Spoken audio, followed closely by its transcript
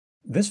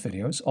This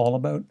video is all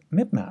about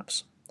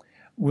Mipmaps.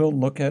 We'll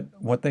look at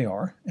what they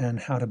are and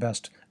how to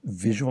best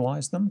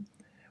visualize them.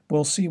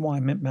 We'll see why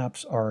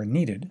Mipmaps are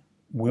needed.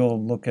 We'll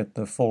look at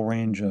the full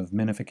range of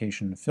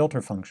minification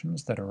filter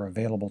functions that are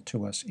available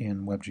to us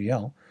in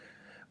WebGL.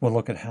 We'll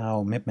look at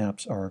how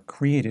Mipmaps are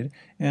created,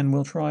 and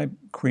we'll try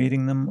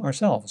creating them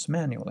ourselves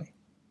manually.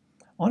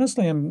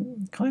 Honestly,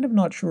 I'm kind of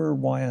not sure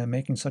why I'm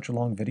making such a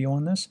long video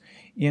on this.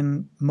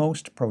 In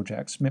most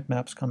projects,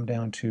 Mipmaps come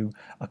down to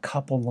a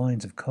couple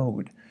lines of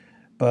code,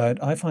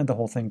 but I find the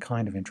whole thing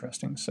kind of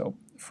interesting, so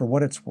for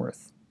what it's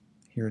worth,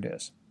 here it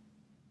is.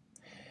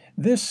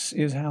 This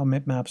is how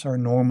Mipmaps are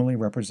normally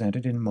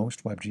represented in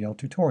most WebGL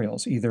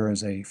tutorials, either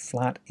as a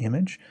flat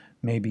image,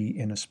 maybe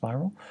in a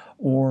spiral,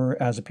 or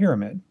as a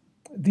pyramid.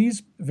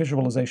 These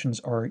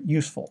visualizations are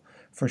useful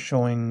for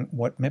showing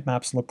what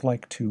Mipmaps look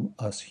like to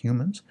us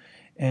humans,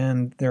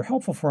 and they're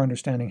helpful for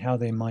understanding how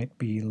they might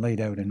be laid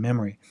out in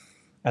memory.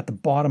 At the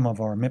bottom of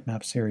our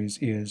Mipmap series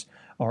is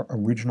our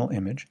original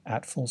image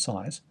at full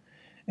size,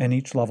 and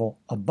each level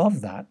above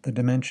that, the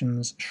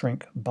dimensions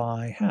shrink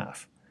by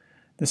half.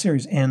 The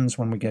series ends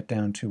when we get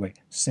down to a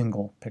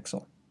single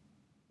pixel.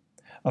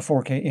 A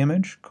 4K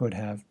image could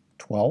have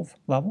 12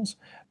 levels,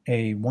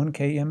 a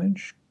 1K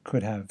image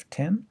could have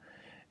 10,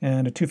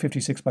 and a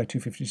 256 by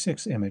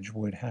 256 image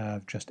would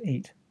have just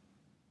 8.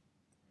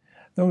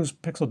 Those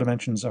pixel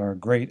dimensions are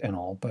great and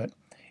all, but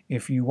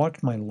if you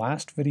watched my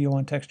last video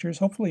on textures,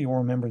 hopefully you'll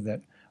remember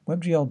that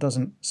WebGL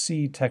doesn't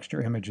see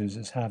texture images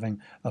as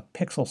having a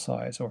pixel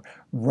size or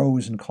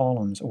rows and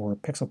columns or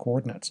pixel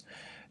coordinates.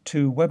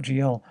 To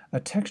WebGL, a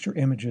texture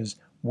image's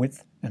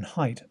width and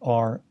height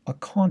are a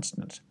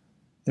constant.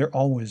 They're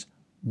always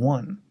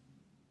 1.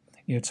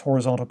 Its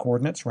horizontal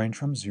coordinates range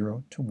from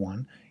 0 to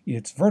 1.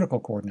 Its vertical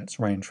coordinates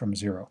range from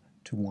 0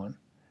 to 1.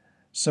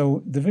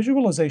 So the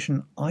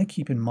visualization I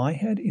keep in my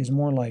head is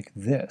more like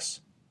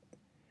this.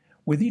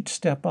 With each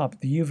step up,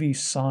 the UV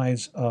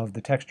size of the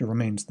texture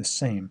remains the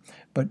same,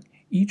 but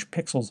each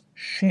pixel's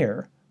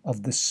share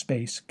of the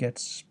space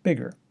gets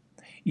bigger.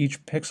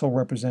 Each pixel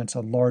represents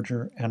a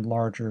larger and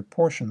larger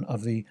portion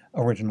of the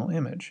original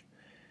image.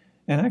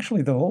 And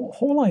actually, the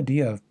whole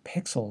idea of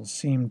pixels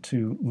seemed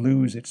to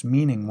lose its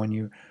meaning when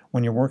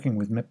you're working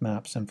with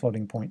Mipmaps and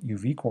floating point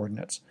UV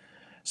coordinates.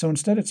 So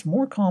instead, it's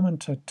more common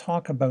to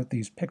talk about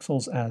these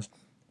pixels as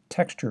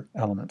texture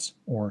elements,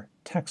 or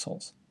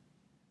texels.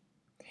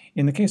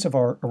 In the case of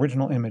our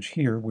original image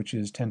here, which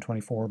is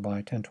 1024 by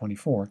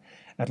 1024,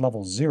 at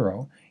level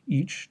 0,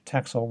 each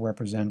texel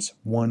represents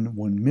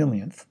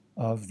 1/1,000,000th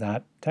of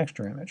that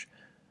texture image.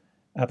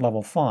 At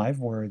level 5,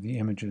 where the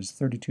image is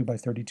 32 by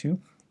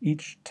 32,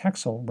 each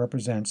texel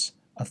represents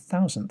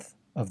 1,000th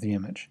of the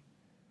image.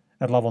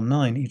 At level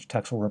 9, each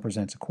texel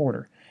represents a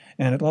quarter.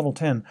 And at level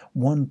 10,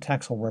 one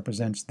texel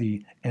represents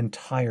the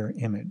entire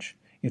image.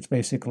 It's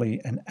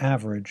basically an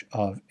average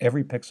of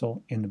every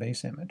pixel in the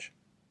base image.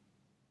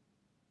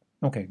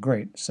 Okay,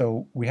 great.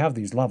 So we have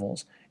these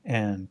levels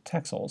and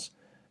texels,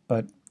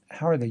 but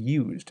how are they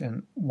used,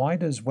 and why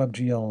does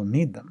WebGL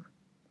need them?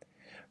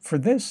 For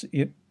this,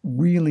 it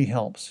really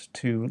helps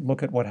to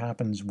look at what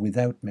happens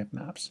without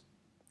Mipmaps.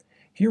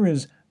 Here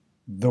is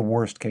the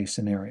worst case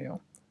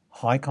scenario.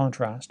 High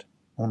contrast,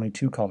 only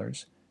 2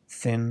 colors,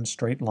 thin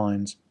straight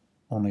lines,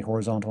 only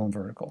horizontal and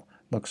vertical.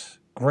 Looks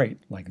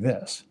great like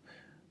this,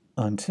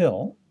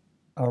 until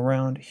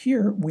around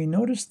here we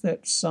notice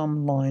that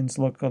some lines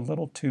look a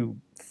little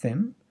too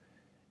thin,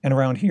 and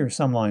around here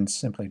some lines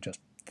simply just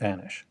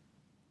vanish.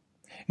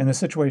 And the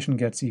situation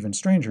gets even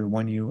stranger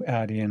when you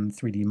add in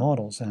 3D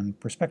models and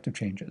perspective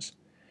changes.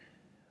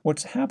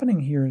 What's happening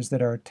here is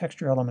that our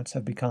texture elements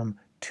have become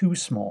too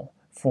small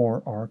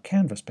for our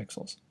canvas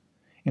pixels.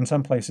 In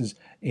some places,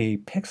 a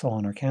pixel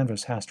on our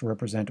canvas has to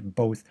represent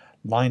both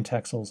line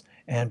texels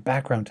and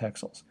background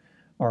texels.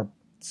 Our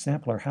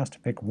sampler has to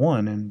pick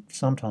one, and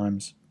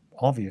sometimes,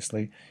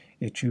 obviously,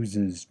 it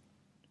chooses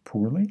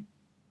poorly.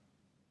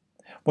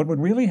 What would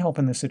really help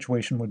in this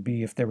situation would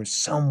be if there was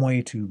some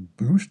way to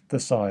boost the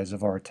size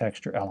of our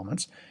texture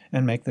elements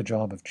and make the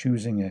job of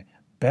choosing a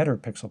better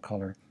pixel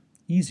color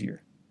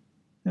easier.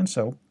 And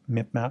so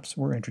Mipmaps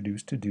were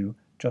introduced to do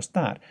just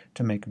that,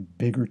 to make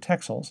bigger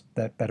texels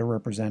that better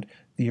represent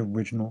the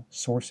original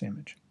source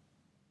image.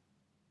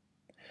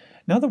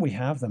 Now that we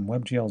have them,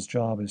 WebGL's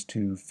job is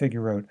to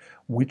figure out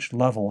which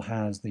level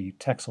has the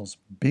texels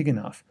big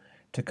enough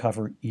to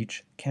cover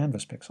each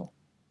canvas pixel.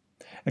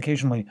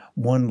 Occasionally,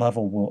 one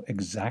level will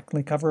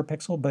exactly cover a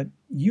pixel, but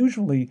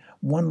usually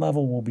one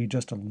level will be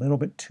just a little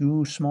bit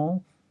too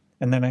small,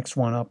 and the next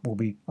one up will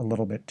be a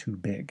little bit too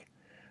big.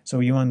 So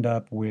you end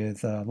up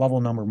with a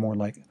level number more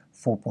like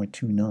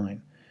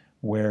 4.29,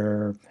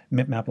 where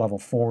Mipmap level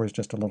 4 is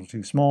just a little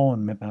too small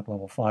and Mipmap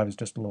level 5 is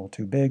just a little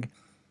too big.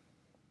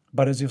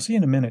 But as you'll see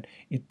in a minute,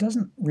 it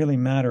doesn't really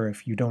matter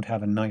if you don't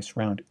have a nice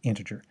round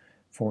integer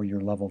for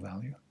your level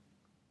value.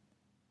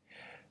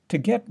 To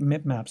get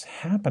Mipmaps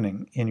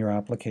happening in your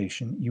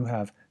application, you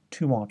have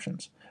 2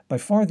 options. By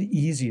far the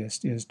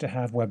easiest is to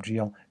have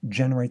WebGL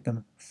generate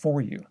them for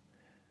you.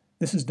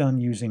 This is done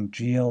using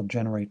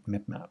gl.generate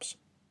Mipmaps.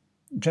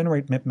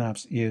 Generate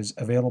Mipmaps is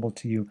available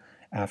to you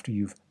after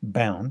you've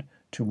bound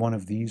to one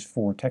of these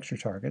 4 texture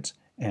targets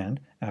and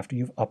after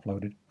you've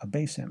uploaded a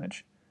base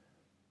image.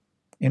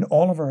 In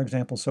all of our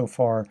examples so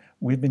far,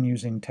 we've been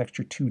using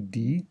texture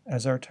 2D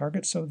as our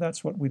target, so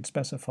that's what we'd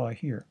specify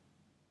here.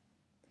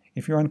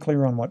 If you're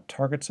unclear on what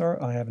targets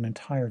are, I have an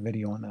entire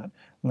video on that,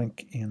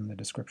 link in the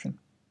description.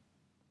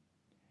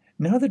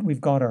 Now that we've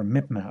got our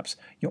Mipmaps,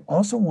 you'll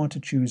also want to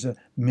choose a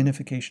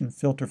Minification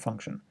filter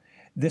function.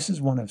 This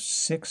is one of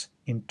 6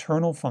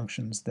 internal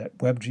functions that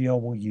WebGL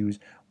will use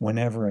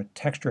whenever a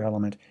texture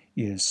element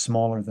is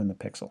smaller than the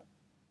pixel.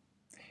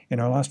 In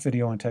our last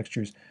video on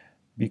textures,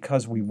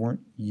 because we weren't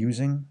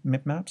using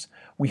Mipmaps,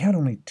 we had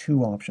only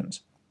 2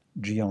 options,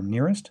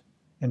 gl.NEAREST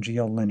and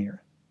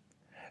gl.LINEAR.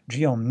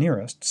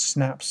 gl.NEAREST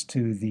snaps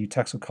to the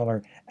texel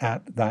color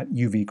at that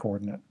UV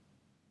coordinate,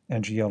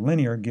 and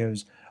gl.LINEAR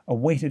gives a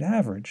weighted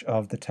average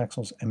of the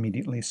texels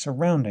immediately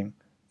surrounding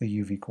the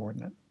UV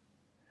coordinate.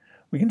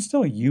 We can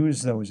still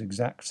use those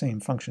exact same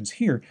functions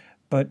here,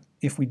 but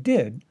if we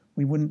did,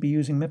 we wouldn't be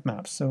using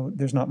Mipmaps, so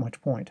there's not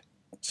much point.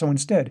 So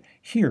instead,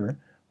 here,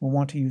 we'll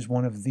want to use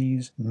one of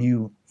these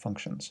new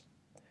functions.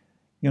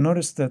 You'll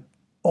notice that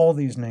all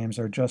these names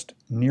are just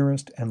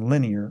nearest and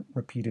linear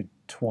repeated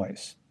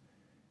twice.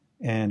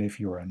 And if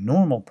you're a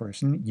normal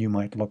person, you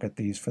might look at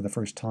these for the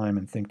first time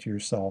and think to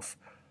yourself,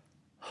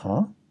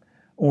 huh?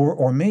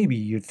 Or maybe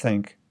you'd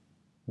think,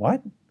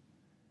 what?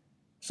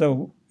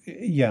 So,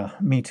 yeah,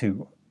 me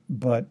too.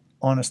 But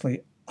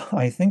honestly,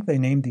 I think they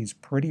named these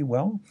pretty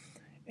well,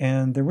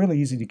 and they're really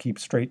easy to keep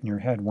straight in your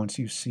head once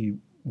you see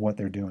what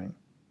they're doing.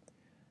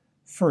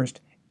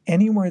 First,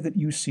 anywhere that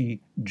you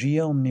see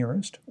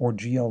gl.NEAREST or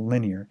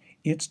gl.LINEAR,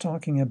 it's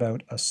talking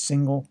about a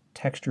single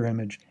texture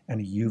image and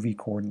a UV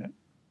coordinate.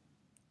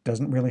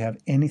 Doesn't really have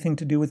anything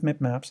to do with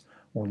Mipmaps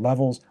or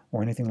levels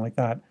or anything like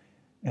that.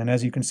 And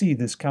as you can see,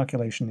 this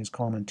calculation is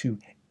common to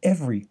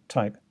every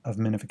type of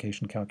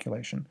minification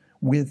calculation,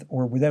 with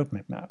or without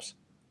Mipmaps.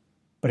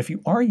 But if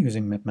you are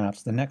using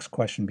Mipmaps, the next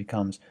question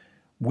becomes,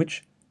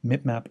 which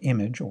Mipmap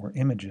image or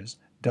images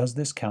does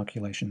this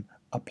calculation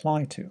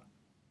apply to?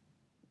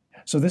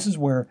 So this is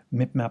where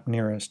Mipmap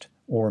nearest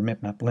or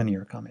Mipmap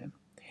linear come in.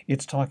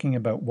 It's talking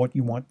about what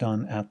you want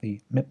done at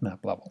the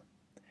Mipmap level.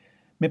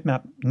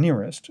 Mipmap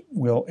nearest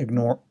will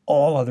ignore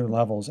all other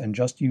levels and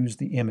just use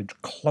the image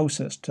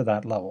closest to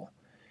that level.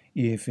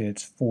 If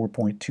it's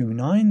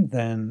 4.29,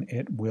 then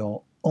it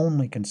will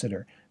only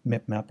consider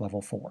Mipmap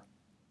level 4.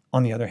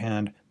 On the other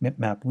hand,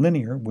 Mipmap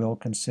linear will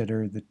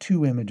consider the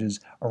 2 images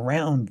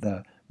around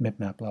the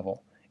Mipmap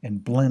level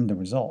and blend the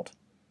result.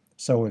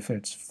 So if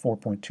it's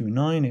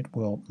 4.29, it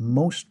will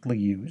mostly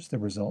use the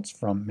results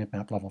from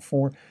Mipmap level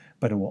 4,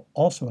 but it will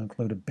also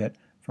include a bit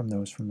from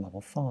those from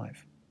level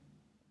 5.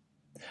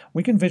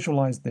 We can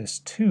visualize this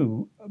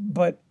too,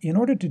 but in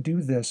order to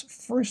do this,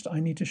 first I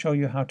need to show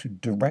you how to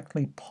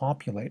directly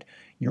populate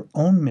your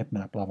own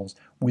Mipmap levels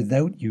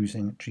without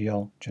using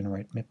GL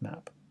Generate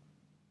Mipmap.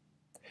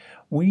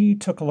 We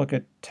took a look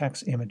at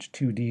text image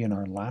 2D in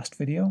our last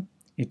video.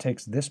 It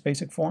takes this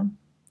basic form,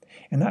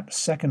 and that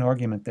second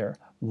argument there,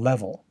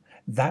 level,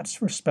 that's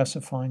for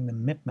specifying the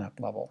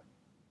Mipmap level.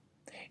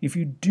 If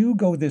you do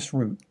go this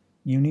route,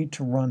 you need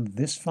to run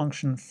this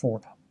function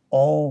for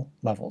all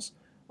levels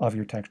of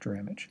your texture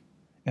image,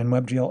 and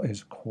WebGL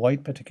is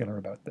quite particular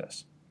about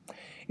this.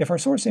 If our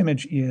source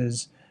image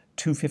is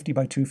 250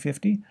 by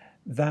 250,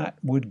 that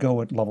would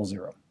go at level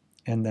 0,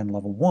 and then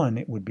level 1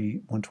 it would be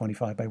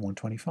 125 by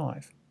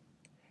 125.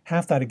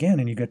 Half that again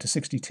and you get to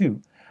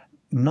 62,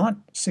 not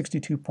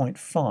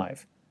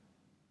 62.5.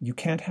 You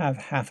can't have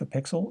half a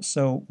pixel,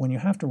 so when you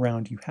have to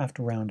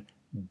round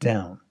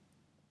down.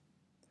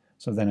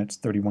 So then it's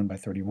 31 by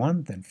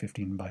 31, then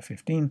 15 by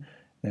 15,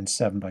 then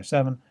 7 by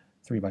 7,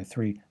 3 by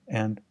 3,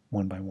 and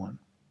 1 by 1.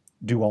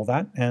 Do all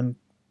that and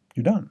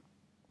you're done.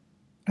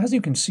 As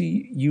you can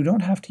see, you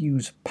don't have to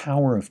use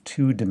power of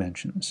 2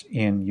 dimensions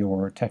in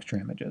your texture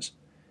images.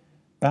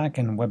 Back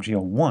in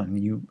WebGL 1,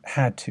 you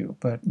had to,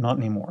 but not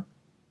anymore.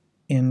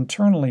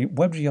 Internally,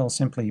 WebGL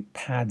simply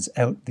pads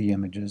out the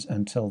images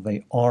until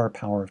they are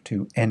power of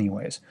 2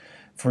 anyways.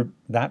 For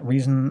that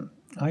reason,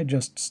 I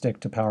just stick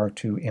to power of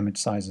 2 image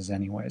sizes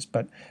anyways,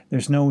 but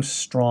there's no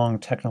strong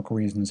technical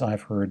reasons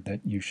I've heard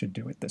that you should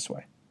do it this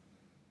way.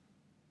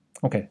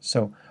 Okay,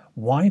 so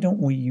why don't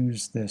we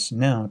use this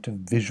now to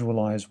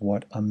visualize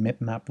what a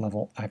Mipmap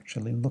level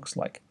actually looks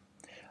like?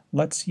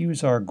 Let's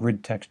use our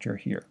grid texture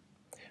here.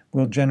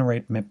 We'll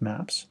generate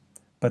Mipmaps,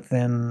 but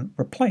then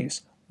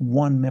replace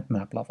one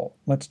Mipmap level.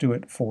 Let's do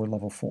it for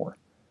level 4.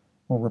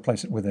 We'll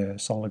replace it with a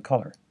solid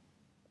color.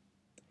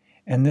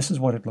 And this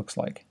is what it looks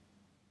like.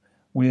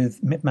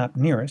 With Mipmap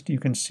nearest, you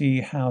can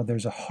see how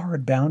there's a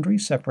hard boundary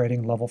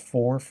separating level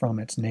 4 from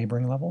its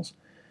neighboring levels.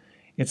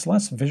 It's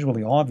less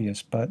visually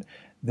obvious, but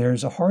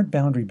there's a hard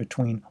boundary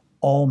between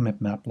all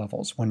Mipmap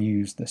levels when you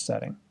use this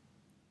setting.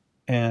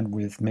 And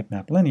with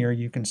Mipmap linear,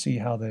 you can see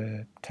how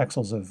the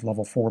texels of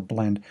level 4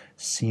 blend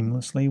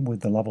seamlessly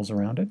with the levels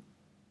around it.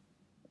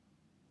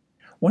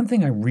 One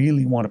thing I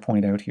really want to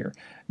point out here,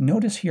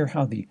 notice here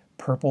how the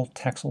purple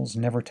texels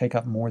never take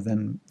up more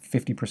than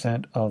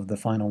 50% of the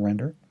final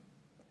render?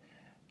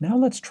 Now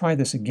let's try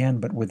this again,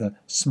 but with a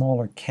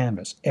smaller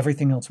canvas.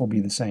 Everything else will be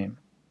the same.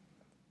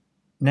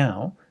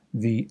 Now,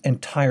 the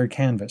entire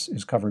canvas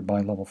is covered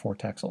by level 4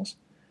 texels.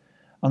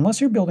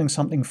 Unless you're building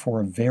something for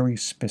a very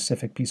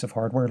specific piece of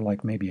hardware,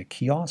 like maybe a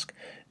kiosk,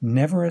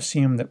 never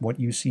assume that what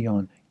you see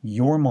on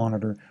your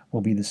monitor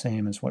will be the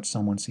same as what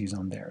someone sees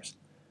on theirs.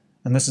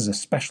 And this is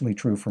especially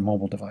true for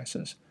mobile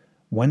devices.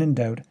 When in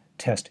doubt,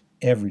 test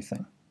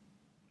everything.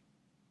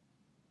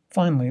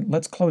 Finally,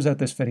 let's close out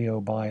this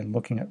video by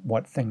looking at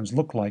what things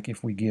look like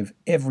if we give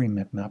every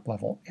Mipmap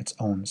level its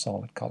own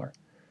solid color.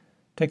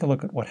 Take a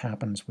look at what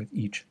happens with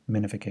each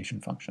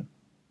minification function.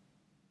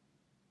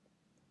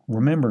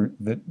 Remember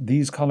that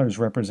these colors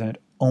represent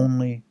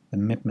only the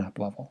Mipmap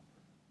level.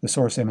 The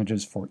source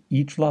images for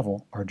each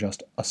level are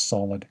just a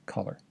solid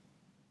color.